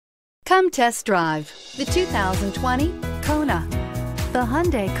Come test drive the 2020 Kona. The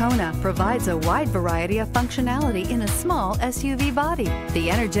Hyundai Kona provides a wide variety of functionality in a small SUV body.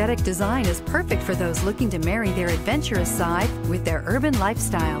 The energetic design is perfect for those looking to marry their adventurous side with their urban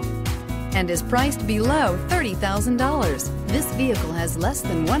lifestyle and is priced below $30,000. This vehicle has less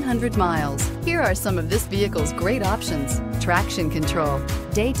than 100 miles. Here are some of this vehicle's great options: traction control,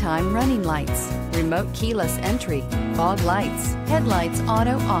 daytime running lights, remote keyless entry, fog lights, headlights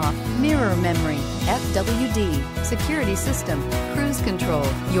auto off, mirror memory, FWD, security system, cruise control.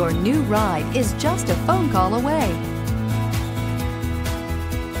 Your new ride is just a phone call away.